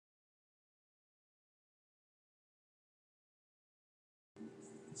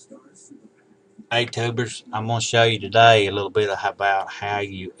Hey tubers, I'm going to show you today a little bit about how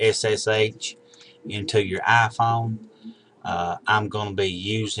you SSH into your iPhone. I'm going to be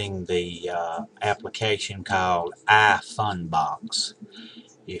using the application called i-funbox.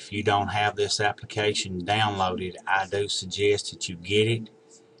 If you don't have this application downloaded, I do suggest that you get it.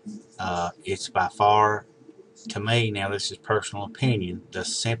 It's by far, to me, now this is personal opinion, the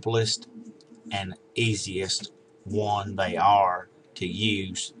simplest and easiest one they are to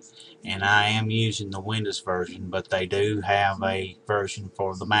use, and I am using the Windows version, but they do have a version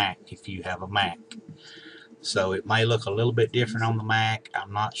for the Mac if you have a Mac. So it may look a little bit different on the Mac,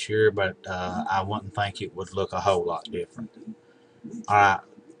 I'm not sure, but I wouldn't think it would look a whole lot different. Alright,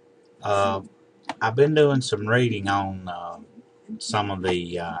 I've been doing some reading on some of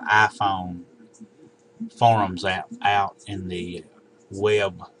the iPhone forums out in the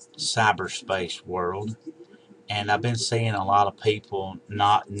web cyberspace world, and I've been seeing a lot of people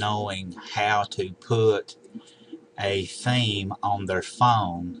not knowing how to put a theme on their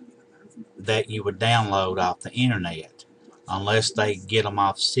phone that you would download off the internet, unless they get them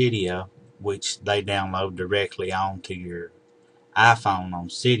off Cydia, which they download directly onto your iPhone on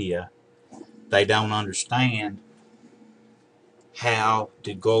Cydia. They don't understand how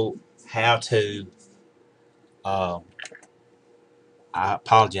to uh, I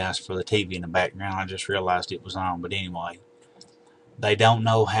apologize for the TV in the background, I just realized it was on, but anyway, they don't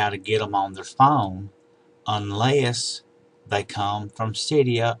know how to get them on their phone unless they come from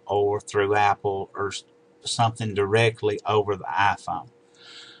Cydia or through Apple or something directly over the iPhone.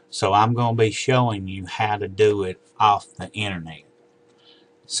 So I'm going to be showing you how to do it off the internet.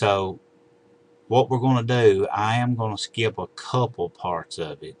 So what we're going to do, I am going to skip a couple parts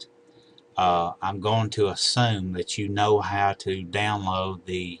of it. I'm going to assume that you know how to download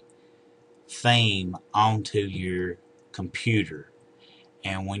the theme onto your computer.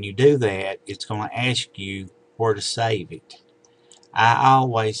 And when you do that, it's going to ask you where to save it. I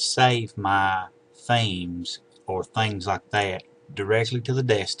always save my themes or things like that directly to the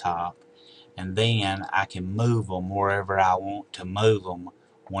desktop, and then I can move them wherever I want to move them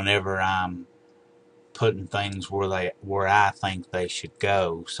whenever I'm putting things where I think they should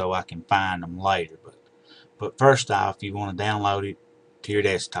go, so I can find them later. But first off, you want to download it to your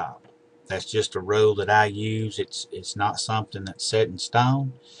desktop. That's just a rule that I use. It's not something that's set in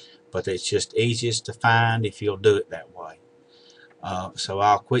stone, but it's just easiest to find if you'll do it that way. So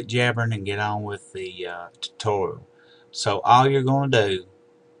I'll quit jabbering and get on with the tutorial. So all you're going to do,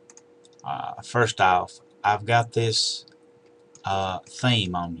 first off, I've got this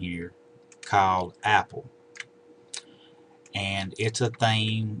theme on here called Apple, and it's a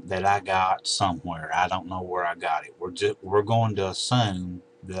theme that I got somewhere. I don't know where I got it. We're going to assume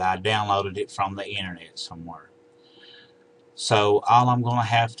that I downloaded it from the internet somewhere. So all I'm going to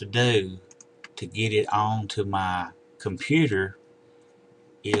have to do to get it onto my computer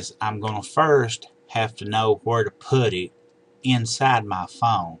is I'm going to first have to know where to put it inside my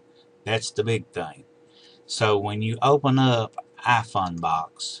phone. That's the big thing. So when you open up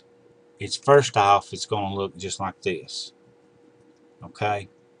i-funbox, it's first off, it's going to look just like this. Okay?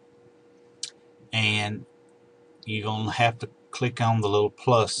 And you're going to have to click on the little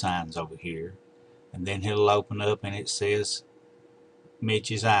plus signs over here, and then it'll open up and it says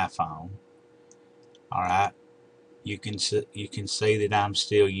Mitch's iPhone. Alright? You can see that I'm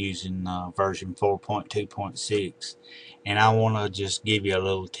still using version 4.2.6, and I want to just give you a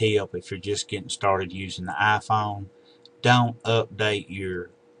little tip. If you're just getting started using the iPhone, don't update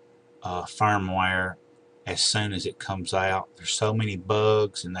your firmware as soon as it comes out. There's so many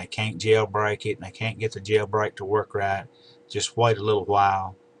bugs, and they can't jailbreak it, and they can't get the jailbreak to work right. Just wait a little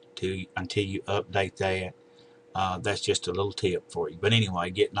while until you update that. That's just a little tip for you. But anyway,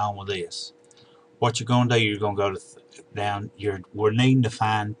 getting on with this. What you're going to do, you're going to go to we're needing to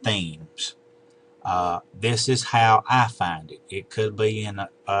find themes. This is how I find it. It could be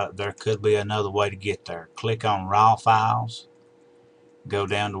there could be another way to get there. Click on raw files, go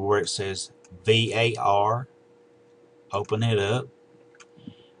down to where it says VAR, open it up.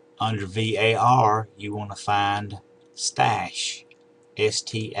 Under VAR, you want to find stash,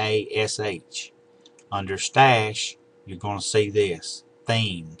 STASH. Under stash, you're going to see this,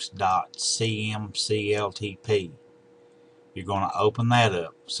 themes.cmcltp. You're going to open that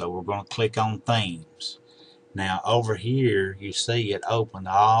up. So we're going to click on themes. Now over here you see it opened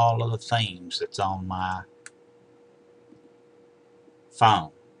all of the themes that's on my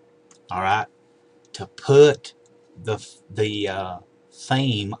phone. Alright, to put the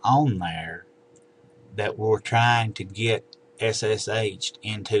theme on there that we're trying to get SSH'd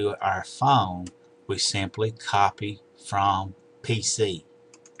into our phone, we simply copy from PC.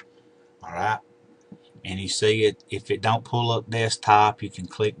 Alright, and you see it, if it don't pull up desktop, you can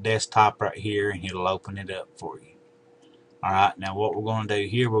click desktop right here and it'll open it up for you. Alright, now what we're going to do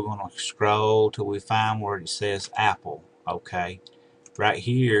here, we're going to scroll till we find where it says Apple. Okay, right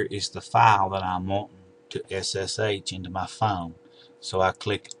here is the file that I'm wanting to SSH into my phone. So I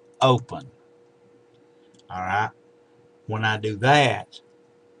click open. Alright, when I do that,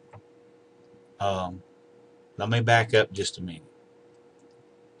 let me back up just a minute.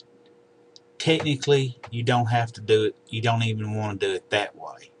 Technically, you don't have to do it, you don't even want to do it that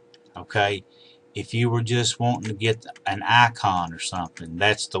way. Okay, if you were just wanting to get an icon or something,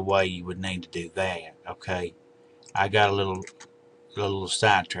 that's the way you would need to do that. Okay, I got a little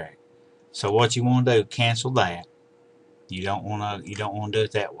sidetrack. So what you want to do, cancel that. You don't want to do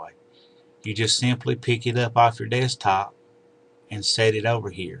it that way. You just simply pick it up off your desktop and set it over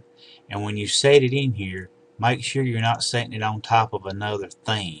here. And when you set it in here, make sure you're not setting it on top of another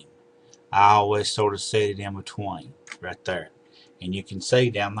theme. I always sort of set it in between, right there. And you can see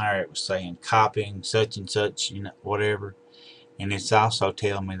down there it was saying copying such and such, you know, whatever. And it's also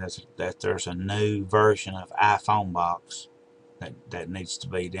telling me that there's a new version of i-funbox that needs to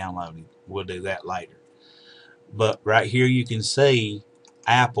be downloaded. We'll do that later. But right here you can see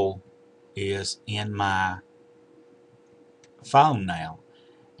Apple is in my phone now.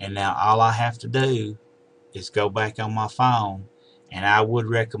 And now all I have to do is go back on my phone, and I would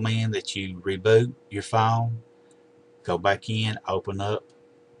recommend that you reboot your phone, go back in, open up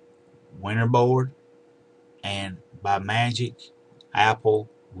Winterboard, and by magic, Apple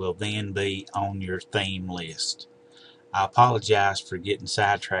will then be on your theme list. I apologize for getting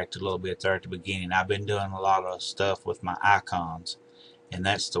sidetracked a little bit there at the beginning. I've been doing a lot of stuff with my icons, and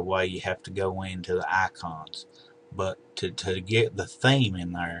that's the way you have to go into the icons. But to get the theme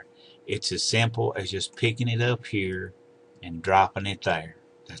in there, it's as simple as just picking it up here and dropping it there.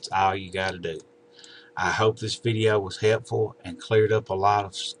 That's all you got to do. I hope this video was helpful and cleared up a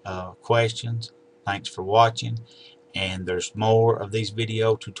lot of questions. Thanks for watching, and there's more of these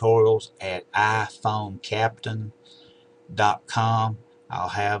video tutorials at iPhoneCaptain.com. I'll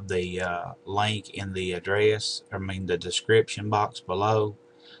have the link in the the description box below.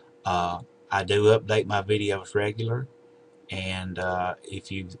 I do update my videos regular, and if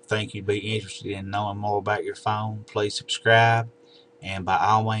you think you'd be interested in knowing more about your phone, please subscribe, and by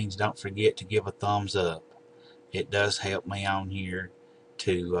all means don't forget to give a thumbs up. It does help me on here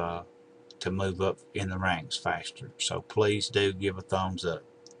to move up in the ranks faster, so please do give a thumbs up.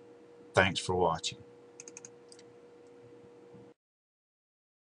 Thanks for watching.